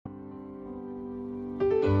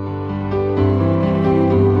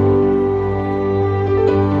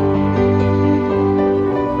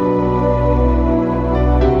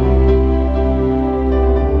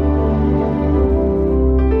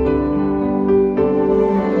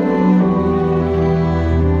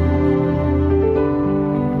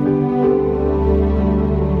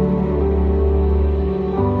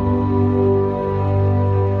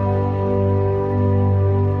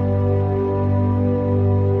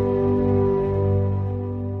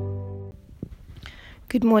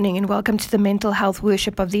Good morning and welcome to the Mental Health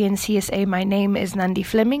Worship of the NCSA. My name is Nandi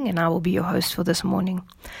Fleming and I will be your host for this morning.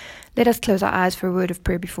 Let us close our eyes for a word of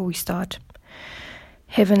prayer before we start.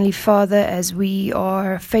 Heavenly Father, as we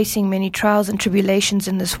are facing many trials and tribulations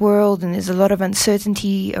in this world and there's a lot of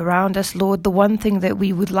uncertainty around us, Lord, the one thing that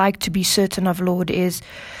we would like to be certain of, Lord, is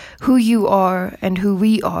who you are and who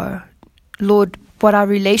we are. Lord, what our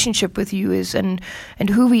relationship with you is and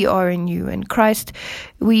who we are in you. And Christ,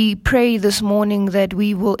 we pray this morning that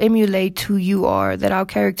we will emulate who you are, that our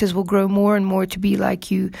characters will grow more and more to be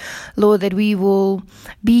like you. Lord, that we will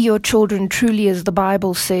be your children truly as the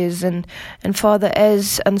Bible says. And Father,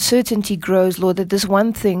 as uncertainty grows, Lord, that this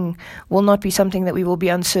one thing will not be something that we will be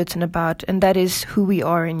uncertain about, and that is who we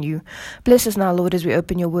are in you. Bless us now, Lord, as we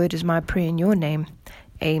open your word is my prayer in your name.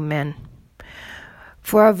 Amen.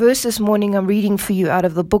 For our verse this morning, I'm reading for you out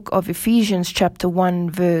of the book of Ephesians chapter 1,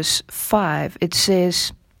 verse 5. It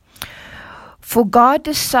says, "For God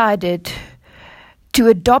decided to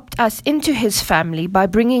adopt us into his family by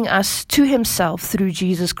bringing us to himself through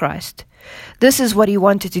Jesus Christ. This is what he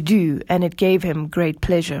wanted to do, and it gave him great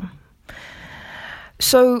pleasure."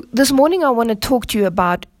 So this morning, I want to talk to you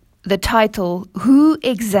about the title, Who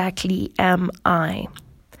Exactly Am I?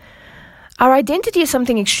 Our identity is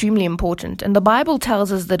something extremely important, and the Bible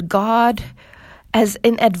tells us that God, as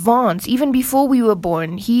in advance, even before we were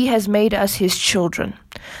born, he has made us his children.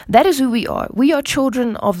 That is who we are. We are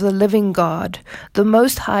children of the living God, the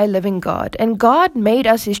most high living God, and God made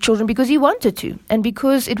us his children because he wanted to, and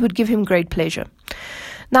because it would give him great pleasure.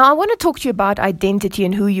 Now, I want to talk to you about identity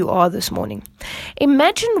and who you are this morning.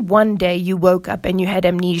 Imagine one day you woke up and you had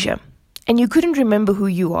amnesia, and you couldn't remember who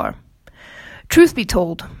you are. Truth be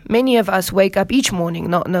told, many of us wake up each morning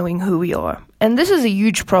not knowing who we are. And this is a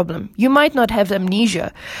huge problem. You might not have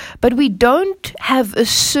amnesia, but we don't have a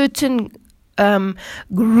certain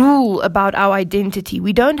rule about our identity.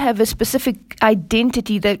 We don't have a specific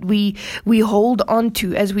identity that we hold on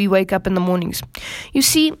to as we wake up in the mornings. You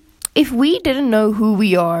see, if we didn't know who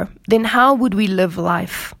we are, then how would we live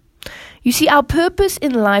life? You see, our purpose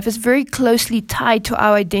in life is very closely tied to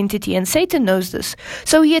our identity, and Satan knows this.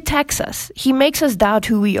 So he attacks us. He makes us doubt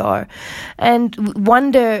who we are and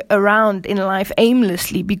wander around in life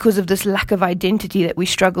aimlessly because of this lack of identity that we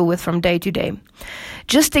struggle with from day to day.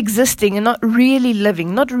 Just existing and not really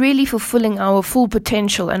living, not really fulfilling our full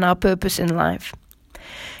potential and our purpose in life.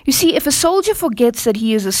 You see, if a soldier forgets that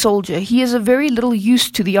he is a soldier, he is of very little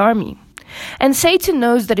use to the army. And Satan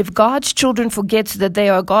knows that if God's children forgets that they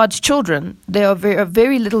are God's children, they are of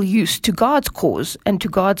very little use to God's cause and to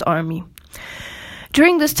God's army.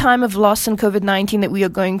 During this time of loss and COVID-19 that we are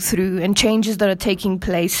going through and changes that are taking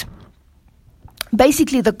place,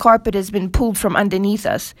 basically the carpet has been pulled from underneath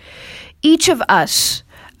us. Each of us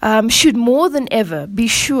should more than ever be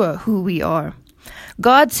sure who we are.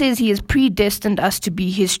 God says he has predestined us to be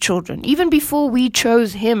his children. Even before we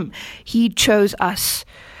chose him, he chose us.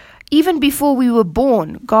 Even before we were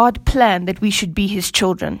born, God planned that we should be his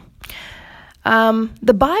children.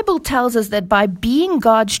 The Bible tells us that by being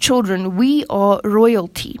God's children, we are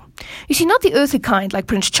royalty. You see, not the earthly kind like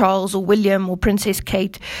Prince Charles or William or Princess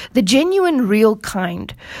Kate, the genuine, real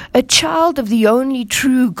kind, a child of the only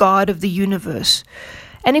true God of the universe.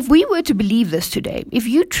 And if we were to believe this today, if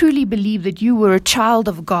you truly believe that you were a child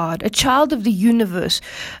of God, a child of the universe,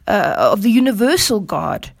 of the universal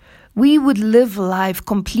God, we would live life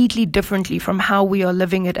completely differently from how we are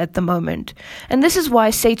living it at the moment. And this is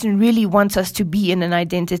why Satan really wants us to be in an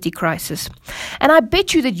identity crisis. And I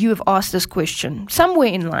bet you that you have asked this question somewhere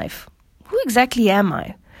in life. Who exactly am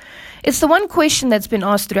I? It's the one question that's been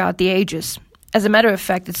asked throughout the ages. As a matter of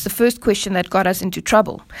fact, it's the first question that got us into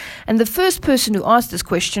trouble. And the first person who asked this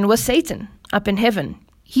question was Satan up in heaven.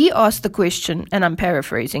 He asked the question, and I'm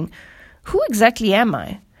paraphrasing, who exactly am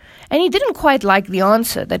I? And he didn't quite like the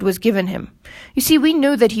answer that was given him. You see, we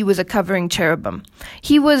know that he was a covering cherubim.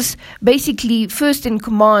 He was basically first in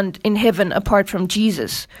command in heaven apart from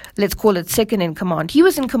Jesus. Let's call it second in command. He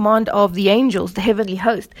was in command of the angels, the heavenly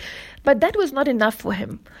host. But that was not enough for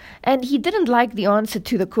him. And he didn't like the answer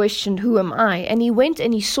to the question, who am I? And he went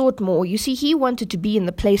and he sought more. You see, he wanted to be in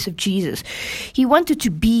the place of Jesus. He wanted to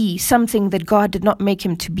be something that God did not make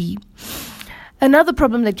him to be. Another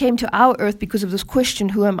problem that came to our earth because of this question,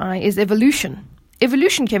 who am I, is evolution.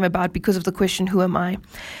 Evolution came about because of the question, who am I?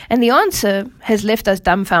 And the answer has left us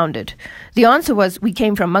dumbfounded. The answer was, we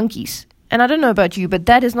came from monkeys. And I don't know about you, but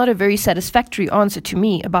that is not a very satisfactory answer to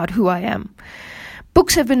me about who I am.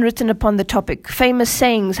 Books have been written upon the topic. Famous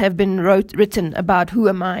sayings have been written about who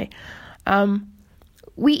am I.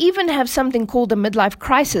 We even have something called a midlife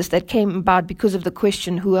crisis that came about because of the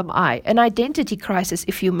question, who am I? An identity crisis,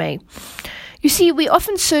 if you may. You see, we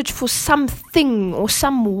often search for something or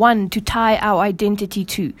someone to tie our identity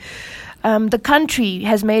to. The country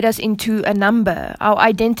has made us into a number. Our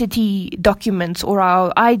identity documents or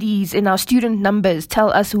our IDs in our student numbers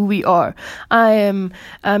tell us who we are. I am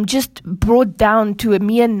just brought down to a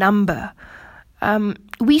mere number.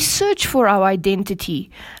 We search for our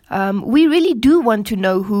identity. We really do want to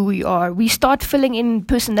know who we are. We start filling in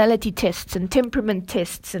personality tests and temperament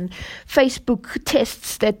tests and Facebook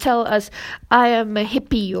tests that tell us I am a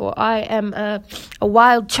hippie, or I am a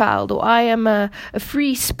wild child, or I am a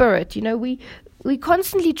free spirit. We're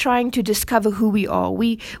constantly trying to discover who we are.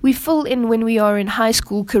 We fill in, when we are in high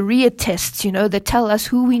school, career tests, that tell us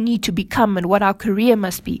who we need to become and what our career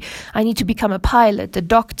must be. I need to become a pilot, a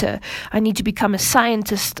doctor. I need to become a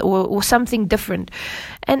scientist or something different.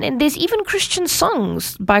 And there's even Christian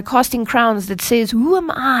songs by Casting Crowns that says, "Who am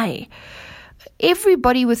I?"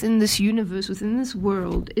 Everybody within this universe, within this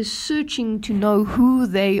world, is searching to know who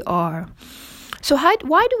they are. So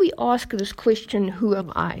why do we ask this question, who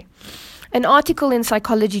am I? An article in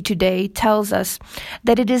Psychology Today tells us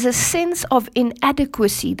that it is a sense of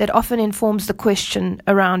inadequacy that often informs the question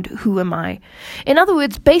around who am I. In other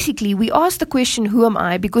words, basically, we ask the question, who am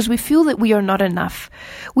I, because we feel that we are not enough.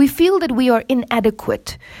 We feel that we are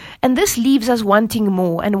inadequate. And this leaves us wanting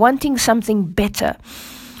more and wanting something better.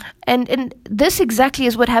 And this exactly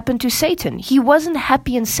is what happened to Satan. He wasn't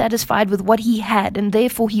happy and satisfied with what he had, and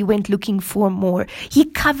therefore he went looking for more. He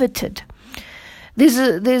coveted.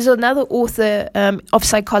 There's another author of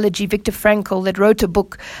psychology, Viktor Frankl, that wrote a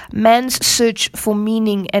book, Man's Search for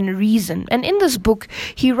Meaning and Reason. And in this book,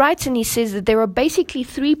 he writes and he says that there are basically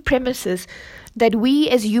three premises that we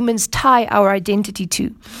as humans tie our identity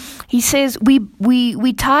to. He says we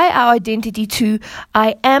tie our identity to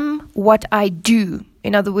I am what I do.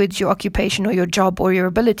 In other words, your occupation or your job or your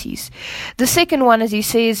abilities. The second one, as he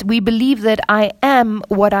says, we believe that I am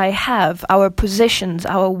what I have, our possessions,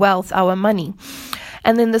 our wealth, our money.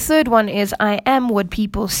 And then the third one is I am what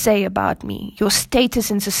people say about me, your status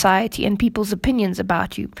in society and people's opinions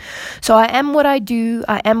about you. So I am what I do,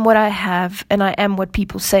 I am what I have, and I am what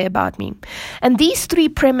people say about me. And these three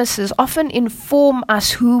premises often inform us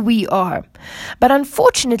who we are. But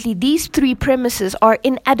unfortunately, these three premises are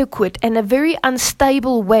inadequate and a very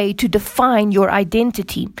unstable way to define your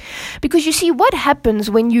identity. Because you see, what happens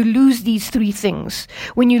when you lose these three things?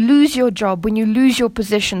 When you lose your job, when you lose your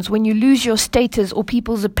possessions, when you lose your status, or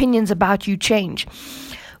people's opinions about you change.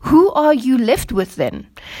 Who are you left with then?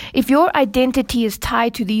 If your identity is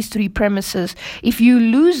tied to these three premises, if you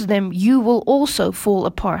lose them, you will also fall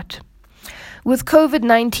apart. With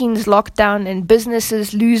COVID-19's lockdown and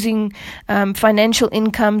businesses losing financial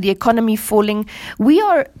income, the economy falling, we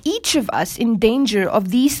are, each of us, in danger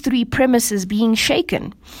of these three premises being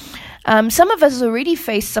shaken. Some of us already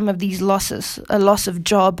face some of these losses, a loss of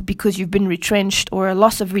job because you've been retrenched, or a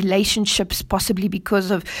loss of relationships, possibly because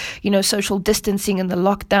of, social distancing and the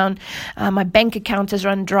lockdown. My bank account has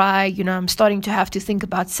run dry. I'm starting to have to think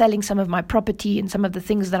about selling some of my property and some of the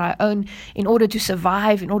things that I own in order to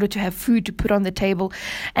survive, in order to have food to put on the table.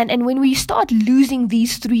 And when we start losing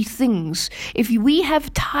these three things, if we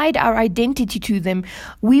have tied our identity to them,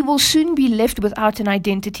 we will soon be left without an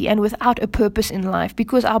identity and without a purpose in life,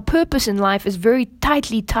 because our purpose in life is very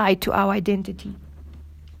tightly tied to our identity.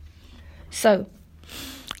 So,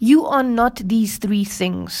 you are not these three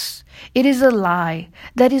things. It is a lie.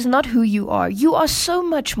 That is not who you are. You are so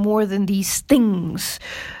much more than these things,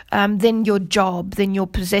 than your job, than your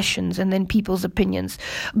possessions, and then people's opinions.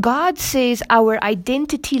 God says our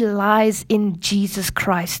identity lies in Jesus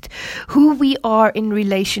Christ, who we are in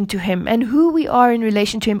relation to Him, and who we are in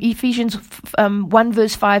relation to Him. Ephesians 1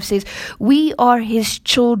 verse 5 says, we are His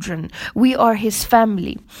children. We are His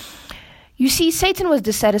family. You see, Satan was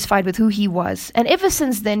dissatisfied with who he was, and ever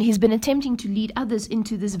since then, he's been attempting to lead others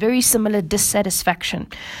into this very similar dissatisfaction.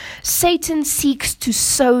 Satan seeks to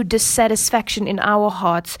sow dissatisfaction in our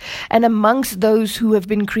hearts and amongst those who have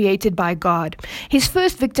been created by God. His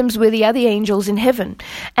first victims were the other angels in heaven,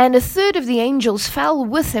 and a third of the angels fell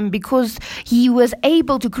with him because he was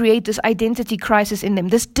able to create this identity crisis in them,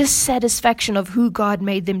 this dissatisfaction of who God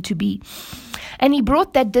made them to be. And he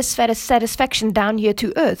brought that dissatisfaction down here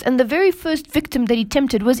to earth. And the very first victim that he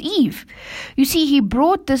tempted was Eve. You see, he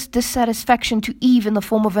brought this dissatisfaction to Eve in the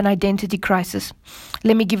form of an identity crisis.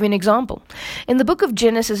 Let me give you an example. In the book of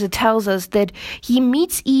Genesis, it tells us that he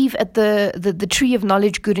meets Eve at the tree of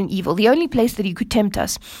knowledge, good and evil, the only place that he could tempt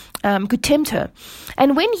her.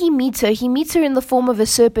 And when he meets her in the form of a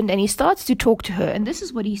serpent, and he starts to talk to her. And this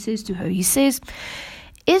is what he says to her. He says,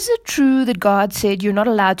 "Is it true that God said you're not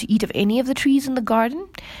allowed to eat of any of the trees in the garden?"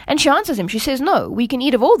 And she answers him. She says, "No, we can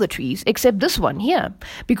eat of all the trees except this one here,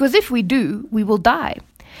 because if we do, we will die."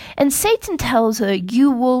 And Satan tells her, "You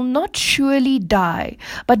will not surely die,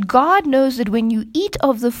 but God knows that when you eat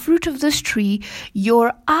of the fruit of this tree,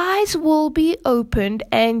 your eyes will be opened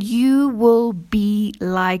and you will be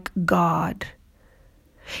like God."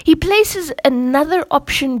 He places another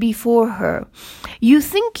option before her. You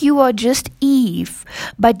think you are just Eve,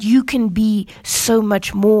 but you can be so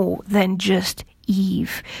much more than just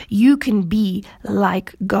Eve. You can be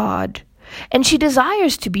like God. And she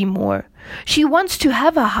desires to be more. She wants to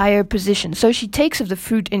have a higher position, so she takes of the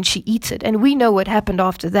fruit and she eats it. And we know what happened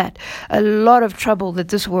after that. A lot of trouble that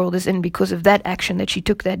this world is in because of that action that she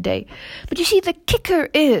took that day. But you see, the kicker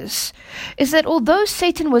is that although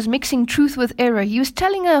Satan was mixing truth with error, he was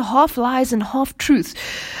telling her half lies and half truths.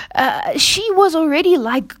 She was already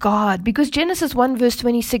like God, because Genesis 1 verse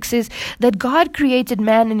 26 says that God created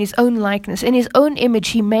man in his own likeness. In his own image,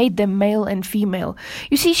 he made them male and female.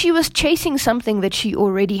 You see, she was chasing something that she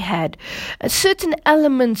already had. Certain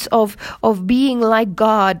elements of being like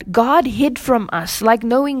God hid from us, like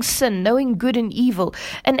knowing sin, knowing good and evil.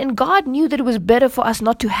 And God knew that it was better for us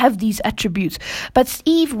not to have these attributes. But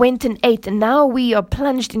Eve went and ate, and now we are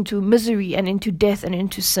plunged into misery and into death and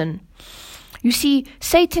into sin. You see,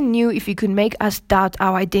 Satan knew if he could make us doubt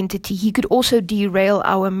our identity, he could also derail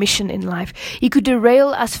our mission in life. He could derail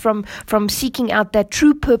us from seeking out that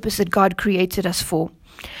true purpose that God created us for.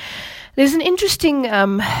 There's an interesting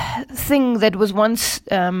thing that was once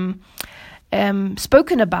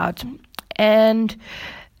spoken about, and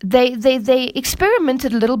they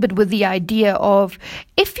experimented a little bit with the idea of,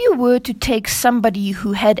 if you were to take somebody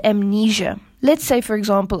who had amnesia, let's say, for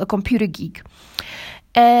example, a computer geek,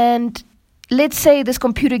 and let's say this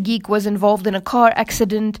computer geek was involved in a car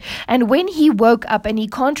accident, and when he woke up and he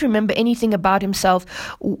can't remember anything about himself,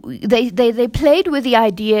 they played with the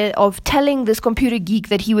idea of telling this computer geek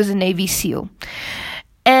that he was a Navy SEAL.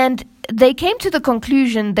 And they came to the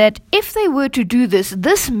conclusion that if they were to do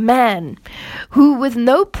this man, who with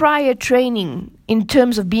no prior training in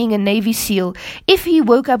terms of being a Navy SEAL, if he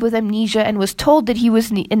woke up with amnesia and was told that he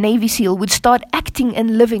was a Navy SEAL, would start acting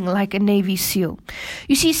and living like a Navy SEAL.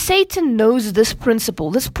 You see, Satan knows this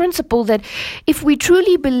principle that if we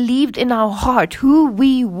truly believed in our heart who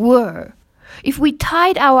we were, if we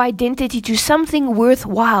tied our identity to something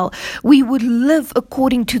worthwhile, we would live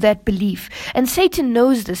according to that belief. And Satan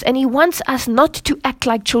knows this, and he wants us not to act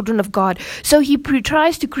like children of God. So he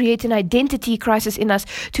tries to create an identity crisis in us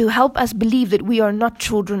to help us believe that we are not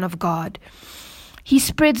children of God. He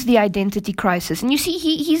spreads the identity crisis. And you see,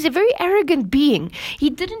 he's a very arrogant being.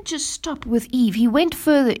 He didn't just stop with Eve. He went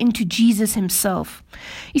further into Jesus himself.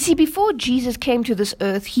 You see, before Jesus came to this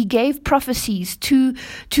earth, he gave prophecies to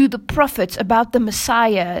the prophets about the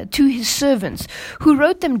Messiah, to his servants, who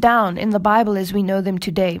wrote them down in the Bible as we know them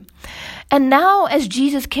today. And now, as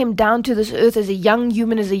Jesus came down to this earth as a young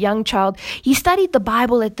human, as a young child, he studied the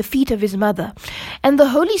Bible at the feet of his mother. And the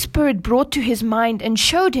Holy Spirit brought to his mind and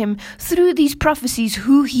showed him through these prophecies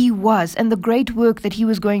who he was and the great work that he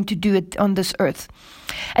was going to do on this earth.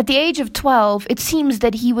 At the age of 12, it seems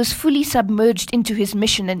that he was fully submerged into his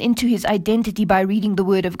mission and into his identity by reading the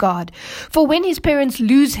Word of God. For when his parents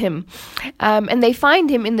lose him and they find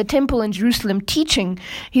him in the temple in Jerusalem teaching,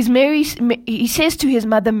 he says to his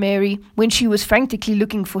mother Mary, when she was frantically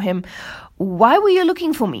looking for him, "Why were you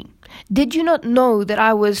looking for me? Did you not know that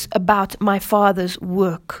I was about my Father's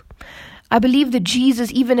work?" I believe that Jesus,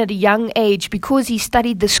 even at a young age, because he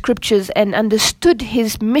studied the scriptures and understood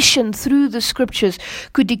his mission through the scriptures,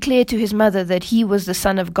 could declare to his mother that he was the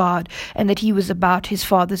Son of God and that he was about his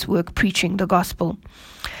Father's work, preaching the gospel.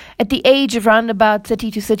 At the age of around about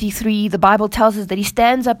 30 to 33, the Bible tells us that he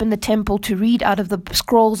stands up in the temple to read out of the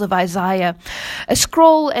scrolls of Isaiah, a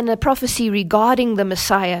scroll and a prophecy regarding the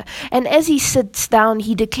Messiah. And as he sits down,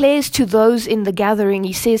 he declares to those in the gathering,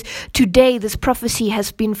 he says, "Today this prophecy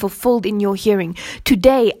has been fulfilled in your hearing.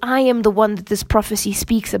 Today I am the one that this prophecy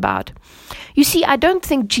speaks about." You see, I don't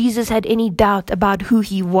think Jesus had any doubt about who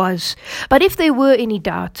he was. But if there were any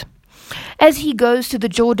doubt, as he goes to the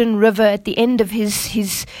Jordan River at the end of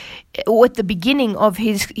or at the beginning of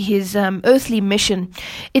his earthly mission,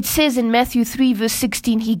 it says in Matthew 3 verse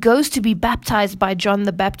 16, he goes to be baptized by John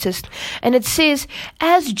the Baptist. And it says,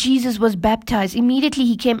 as Jesus was baptized, immediately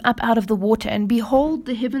he came up out of the water, and behold,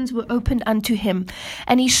 the heavens were opened unto him.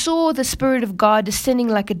 And he saw the Spirit of God descending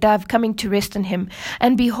like a dove, coming to rest on him.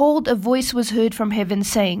 And behold, a voice was heard from heaven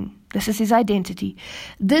saying, this is his identity,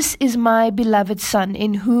 "This is my beloved Son,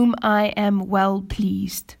 in whom I am well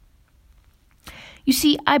pleased." You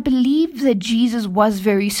see, I believe that Jesus was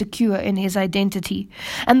very secure in his identity.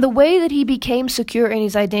 And the way that he became secure in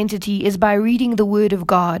his identity is by reading the Word of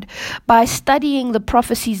God, by studying the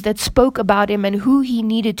prophecies that spoke about him and who he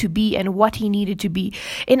needed to be and what he needed to be.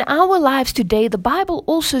 In our lives today, the Bible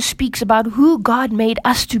also speaks about who God made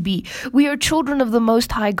us to be. We are children of the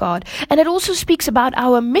Most High God. And it also speaks about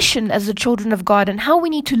our mission as the children of God and how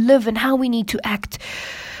we need to live and how we need to act.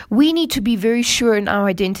 We need to be very sure in our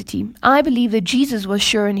identity. I believe that Jesus was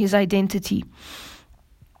sure in his identity.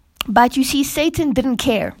 But you see, Satan didn't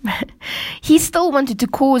care. He still wanted to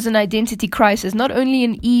cause an identity crisis, not only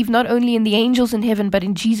in Eve, not only in the angels in heaven, but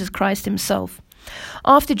in Jesus Christ himself.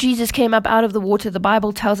 After Jesus came up out of the water, the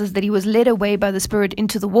Bible tells us that he was led away by the Spirit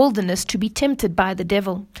into the wilderness to be tempted by the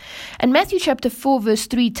devil. And Matthew chapter 4 verse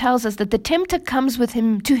 3 tells us that the tempter comes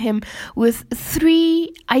to him with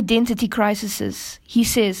 3 identity crises. He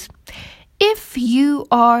says, if you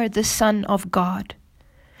are the Son of God.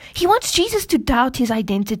 He wants Jesus to doubt his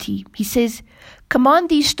identity. He says, command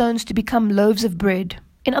these stones to become loaves of bread.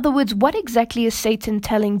 In other words, what exactly is Satan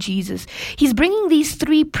telling Jesus? He's bringing these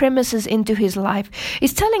 3 premises into his life.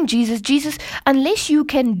 He's telling Jesus, unless you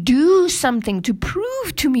can do something to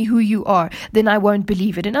prove to me who you are, then I won't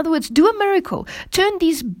believe it. In other words, do a miracle. Turn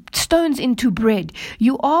these stones into bread.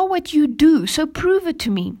 You are what you do, so prove it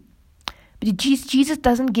to me. But Jesus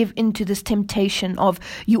doesn't give in to this temptation of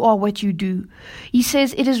you are what you do. He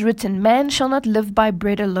says, it is written, man shall not live by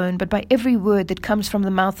bread alone, but by every word that comes from the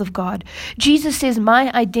mouth of God. Jesus says,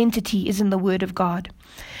 my identity is in the word of God.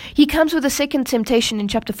 He comes with a second temptation in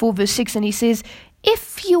chapter 4, verse 6, and he says,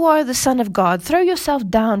 if you are the Son of God, throw yourself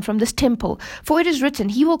down from this temple, for it is written,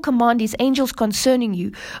 he will command his angels concerning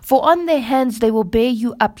you, for on their hands they will bear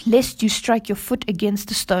you up, lest you strike your foot against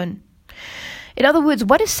a stone. In other words,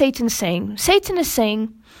 what is Satan saying? Satan is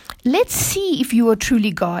saying, let's see if you are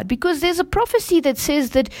truly God, because there's a prophecy that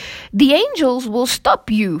says that the angels will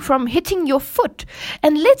stop you from hitting your foot.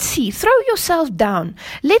 And let's see, throw yourself down.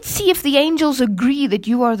 Let's see if the angels agree that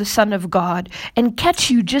you are the Son of God and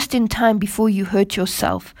catch you just in time before you hurt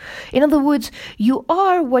yourself. In other words, you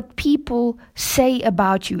are what people say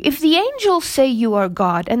about you. If the angels say you are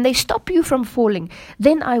God and they stop you from falling,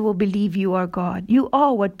 then I will believe you are God. You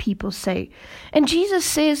are what people say. And Jesus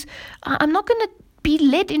says, I'm not going to be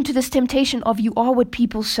led into this temptation of you are what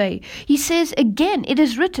people say. He says, again, it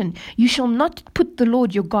is written, you shall not put the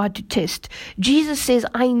Lord your God to test. Jesus says,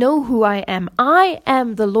 I know who I am. I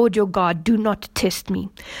am the Lord your God. Do not test me.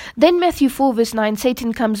 Then Matthew 4 verse 9,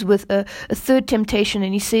 Satan comes with a third temptation,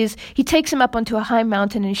 and he says, he takes him up onto a high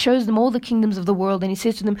mountain and he shows them all the kingdoms of the world, and he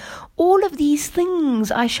says to them, all of these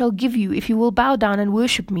things I shall give you if you will bow down and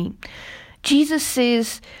worship me. Jesus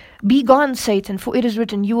says, be gone, Satan, for it is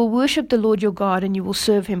written, you will worship the Lord your God and you will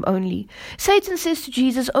serve him only. Satan says to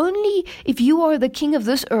Jesus, only if you are the king of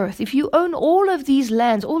this earth, if you own all of these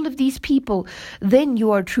lands, all of these people, then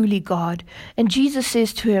you are truly God. And Jesus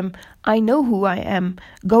says to him, I know who I am.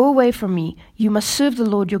 Go away from me. You must serve the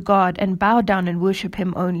Lord your God and bow down and worship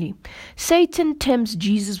him only. Satan tempts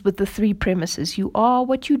Jesus with the 3 premises. You are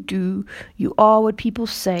what you do, you are what people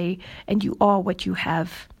say, and you are what you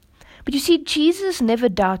have. But you see, Jesus never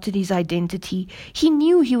doubted his identity. He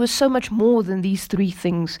knew he was so much more than these 3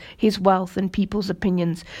 things, his wealth and people's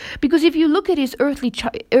opinions. Because if you look at his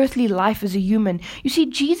earthly life as a human, you see,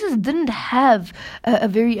 Jesus didn't have a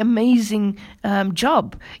very amazing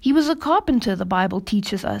job. He was a carpenter, the Bible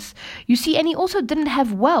teaches us. You see, and he also didn't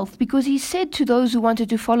have wealth, because he said to those who wanted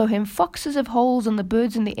to follow him, foxes have holes and the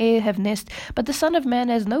birds in the air have nests, but the Son of Man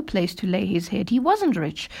has no place to lay his head. He wasn't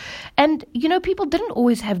rich. And, people didn't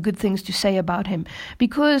always have good things to say about him,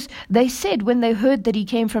 because they said when they heard that he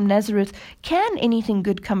came from Nazareth, can anything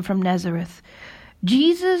good come from Nazareth?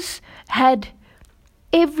 Jesus had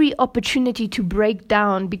every opportunity to break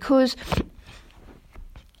down, because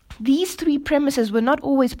these 3 premises were not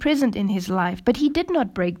always present in his life, but he did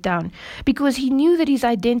not break down, because he knew that his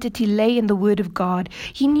identity lay in the Word of God.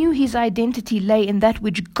 He knew his identity lay in that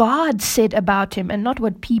which God said about him and not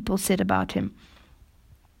what people said about him.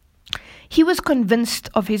 He was convinced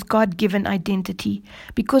of his God-given identity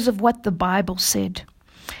because of what the Bible said.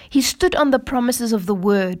 He stood on the promises of the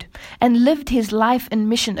Word and lived his life and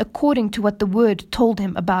mission according to what the Word told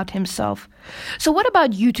him about himself. So what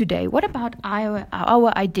about you today? What about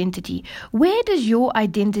our identity? Where does your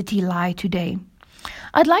identity lie today?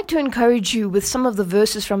 I'd like to encourage you with some of the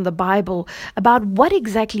verses from the Bible about what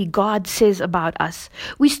exactly God says about us.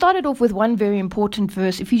 We started off with one very important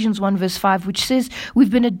verse, Ephesians 1 verse 5, which says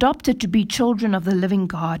we've been adopted to be children of the living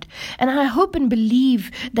God. And I hope and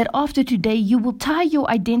believe that after today you will tie your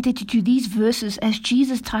identity to these verses as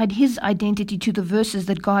Jesus tied his identity to the verses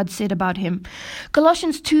that God said about him.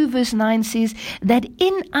 Colossians 2 verse 9 says that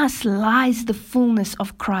in us lies the fullness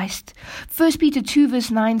of Christ. 1 Peter 2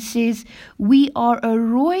 verse 9 says we are a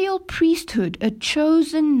royal priesthood, a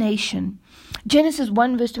chosen nation. Genesis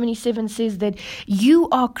 1 verse 27 says that you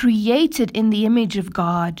are created in the image of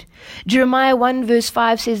God. Jeremiah 1 verse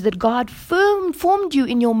 5 says that God formed you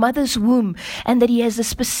in your mother's womb and that he has a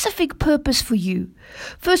specific purpose for you.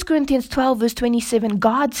 1 Corinthians 12 verse 27,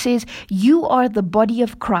 God says you are the body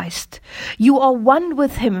of Christ. You are one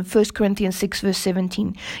with him, 1 Corinthians 6 verse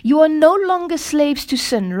 17. You are no longer slaves to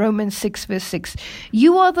sin, Romans 6 verse 6.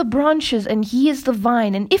 You are the branches and he is the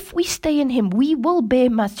vine, and if we stay in him, we will bear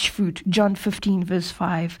much fruit, John 15 verse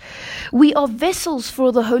 5. We are vessels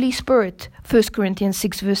for the Holy Spirit, 1 Corinthians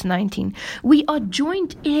 6 verse 19. We are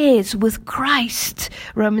joint heirs with Christ,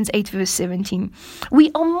 Romans 8 verse 17.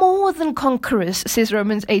 We are more than conquerors, says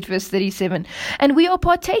Romans 8 verse 37. And we are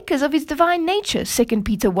partakers of his divine nature, 2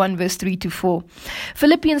 Peter 1 verse 3 to 4.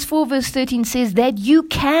 Philippians 4 verse 13 says that you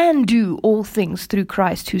can do all things through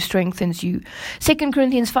Christ who strengthens you. 2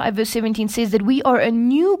 Corinthians 5 verse 17 says that we are a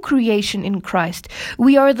new creation in Christ.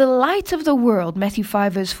 We are the light of the world, Matthew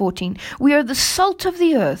 5 verse 14. We are the salt of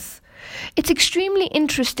the earth. It's extremely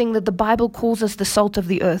interesting that the Bible calls us the salt of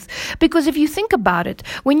the earth, because if you think about it,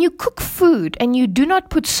 when you cook food and you do not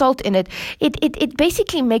put salt in it, it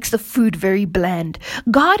basically makes the food very bland.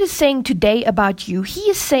 God is saying today about you, he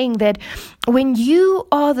is saying that when you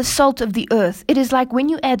are the salt of the earth, it is like when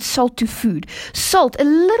you add salt to food. Salt, a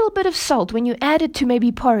little bit of salt, when you add it to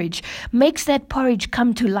maybe porridge, makes that porridge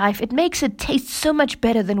come to life. It makes it taste so much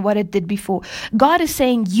better than what it did before. God is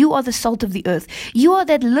saying you are the salt of the earth. You are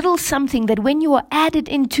that little something that when you are added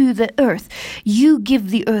into the earth, you give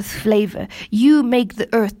the earth flavor. You make the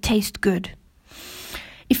earth taste good.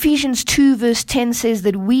 Ephesians 2 verse 10 says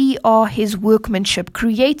that we are his workmanship,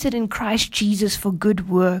 created in Christ Jesus for good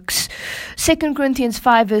works. 2 Corinthians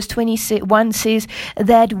 5 verse 21 says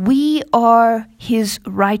that we are his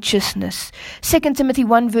righteousness. 2 Timothy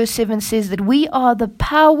 1 verse 7 says that we are the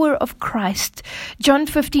power of Christ. John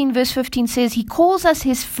 15 verse 15 says he calls us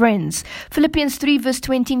his friends. Philippians 3 verse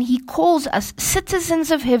 20, he calls us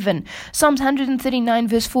citizens of heaven. Psalms 139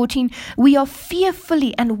 verse 14, we are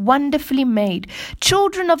fearfully and wonderfully made.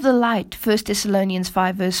 Children of the light, 1 Thessalonians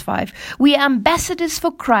 5 verse 5. We are ambassadors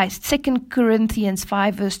for Christ, 2 Corinthians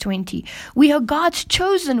 5 verse 20. We are God's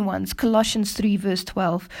chosen ones, Colossians 3 verse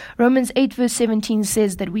 12. Romans 8 verse 17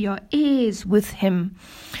 says that we are heirs with him.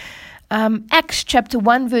 Acts chapter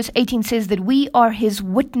 1 verse 18 says that we are his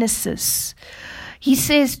witnesses. He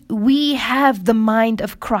says we have the mind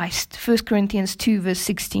of Christ, 1 Corinthians 2 verse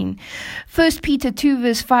 16. 1 Peter 2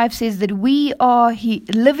 verse 5 says that we are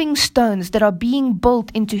living stones that are being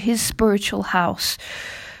built into his spiritual house.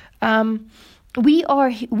 We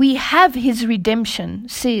have his redemption,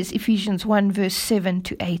 says Ephesians 1 verse 7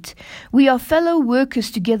 to 8. We are fellow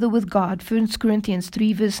workers together with God, 1 Corinthians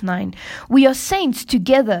 3 verse 9. We are saints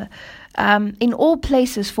together in all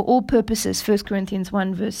places for all purposes, 1 Corinthians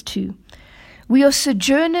 1 verse 2. We are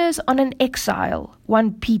sojourners on an exile,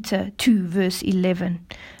 1 Peter 2 verse 11.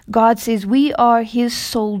 God says we are his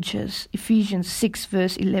soldiers, Ephesians 6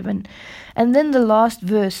 verse 11. And then the last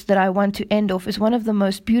verse that I want to end off is one of the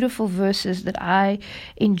most beautiful verses that I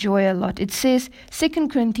enjoy a lot. It says, 2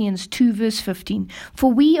 Corinthians 2 verse 15,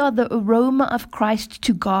 for we are the aroma of Christ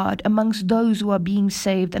to God amongst those who are being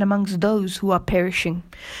saved and amongst those who are perishing.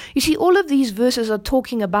 You see, all of these verses are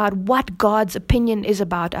talking about what God's opinion is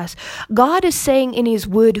about us. God is saying in his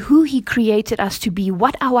word who he created us to be,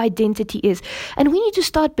 what our identity is. And we need to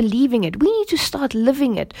start believing it. We need to start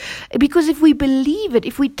living it. Because if we believe it,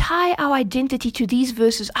 if we tie our identity to these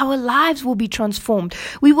verses, our lives will be transformed.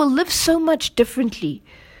 We will live so much differently.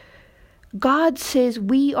 God says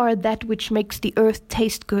we are that which makes the earth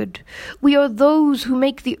taste good. We are those who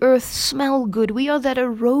make the earth smell good. We are that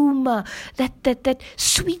aroma, that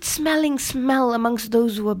sweet smelling smell amongst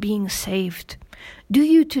those who are being saved. Do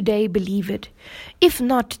you today believe it? If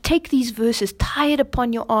not, take these verses, tie it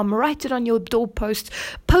upon your arm, write it on your doorposts,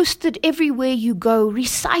 post it everywhere you go,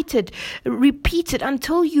 recite it, repeat it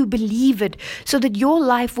until you believe it, so that your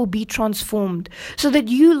life will be transformed, so that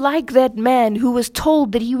you, like that man who was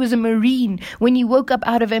told that he was a Marine when he woke up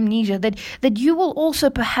out of amnesia, that you will also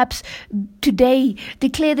perhaps today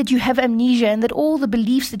declare that you have amnesia and that all the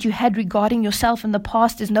beliefs that you had regarding yourself in the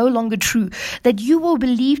past is no longer true, that you will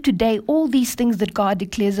believe today all these things that God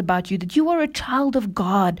declares about you, that you are a child of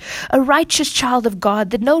God, a righteous child of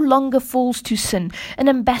God that no longer falls to sin, an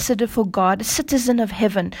ambassador for God, a citizen of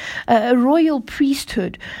heaven, a royal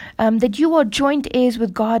priesthood, that you are joint heirs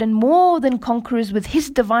with God and more than conquerors with His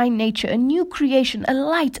divine nature, a new creation, a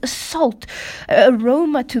light, a salt,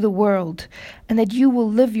 aroma to the world, and that you will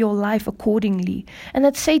live your life accordingly, and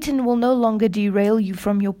that Satan will no longer derail you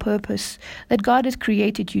from your purpose that God has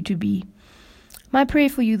created you to be. My prayer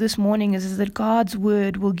for you this morning is that God's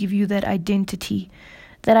word will give you that identity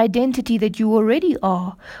that you already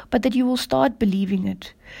are, but that you will start believing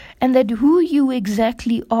it, and that who you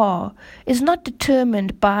exactly are is not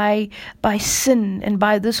determined by sin and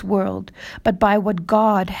by this world, but by what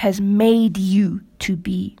God has made you to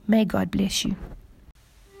be. May God bless you.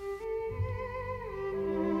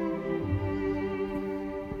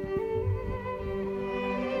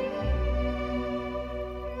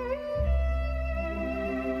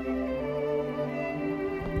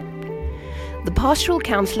 The Pastoral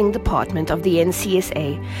Counseling Department of the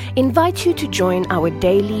NCSA invites you to join our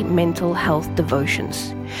daily mental health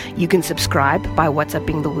devotions. You can subscribe by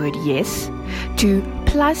WhatsApping the word YES to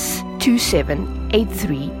 +27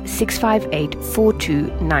 83 658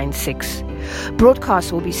 4296.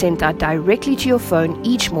 Broadcasts will be sent out directly to your phone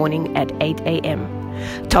each morning at 8 a.m.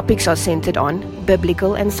 Topics are centered on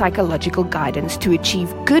biblical and psychological guidance to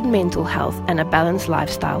achieve good mental health and a balanced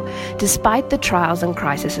lifestyle despite the trials and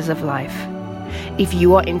crises of life. If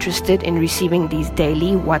you are interested in receiving these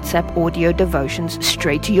daily WhatsApp audio devotions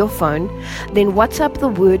straight to your phone, then WhatsApp the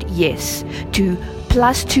word YES to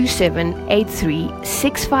 +27 83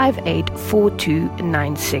 658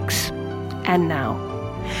 4296. And now,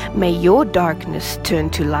 may your darkness turn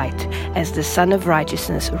to light as the Son of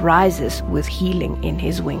Righteousness rises with healing in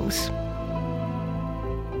His wings.